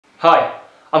Hi,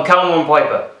 I'm Calum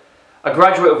Warren-Piper, a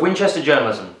graduate of Winchester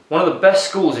Journalism, one of the best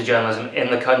schools of journalism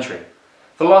in the country.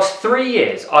 For the last 3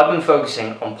 years, I've been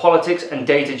focusing on politics and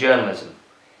data journalism.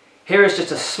 Here is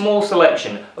just a small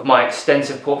selection of my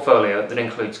extensive portfolio that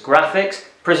includes graphics,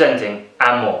 presenting,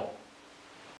 and more.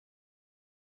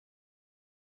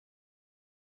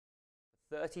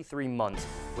 33 months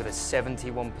with a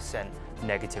 71%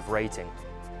 negative rating.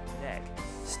 NEC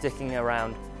sticking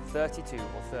around 32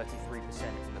 or 33%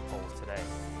 in the polls today.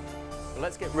 But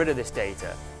let's get rid of this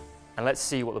data and let's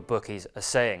see what the bookies are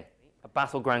saying. A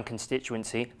battleground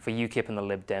constituency for UKIP and the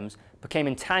Lib Dems became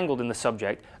entangled in the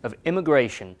subject of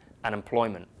immigration and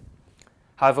employment.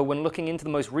 However, when looking into the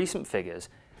most recent figures,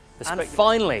 and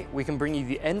finally we can bring you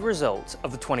the end results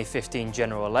of the 2015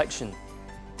 general election.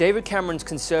 David Cameron's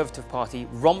Conservative Party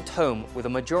romped home with a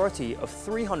majority of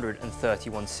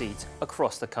 331 seats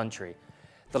across the country.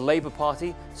 The Labour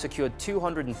Party secured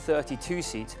 232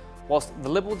 seats, whilst the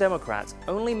Liberal Democrats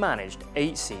only managed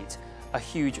 8 seats, a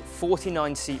huge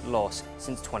 49-seat loss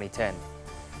since 2010.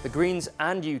 The Greens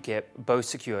and UKIP both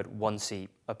secured 1 seat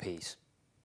apiece.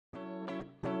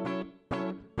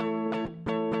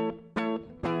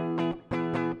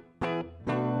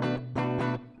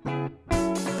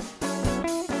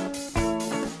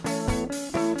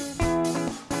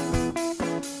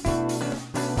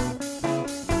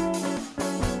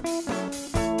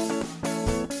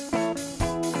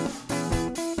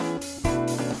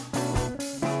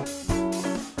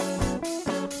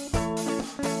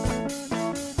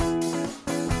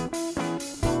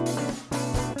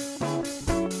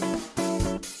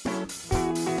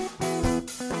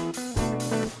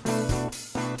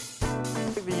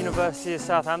 The University of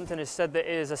Southampton has said that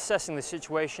it is assessing the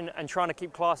situation and trying to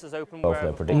keep classes open.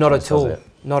 Not at all,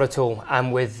 not at all.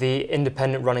 And with the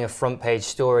Independent running a front page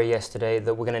story yesterday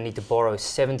that we're going to need to borrow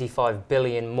 75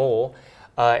 billion more,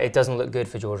 it doesn't look good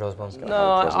for George Osborne.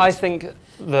 No, I think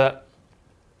that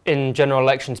in general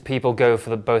elections people go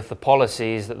for both the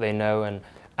policies that they know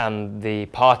and the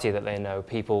party that they know.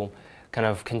 People kind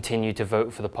of continue to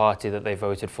vote for the party that they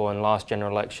voted for in the last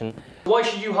general election. Why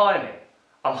should you hire me?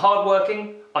 I'm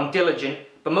hardworking, I'm diligent,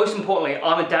 but most importantly,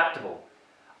 I'm adaptable.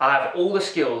 I have all the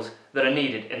skills that are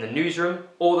needed in the newsroom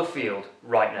or the field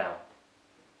right now.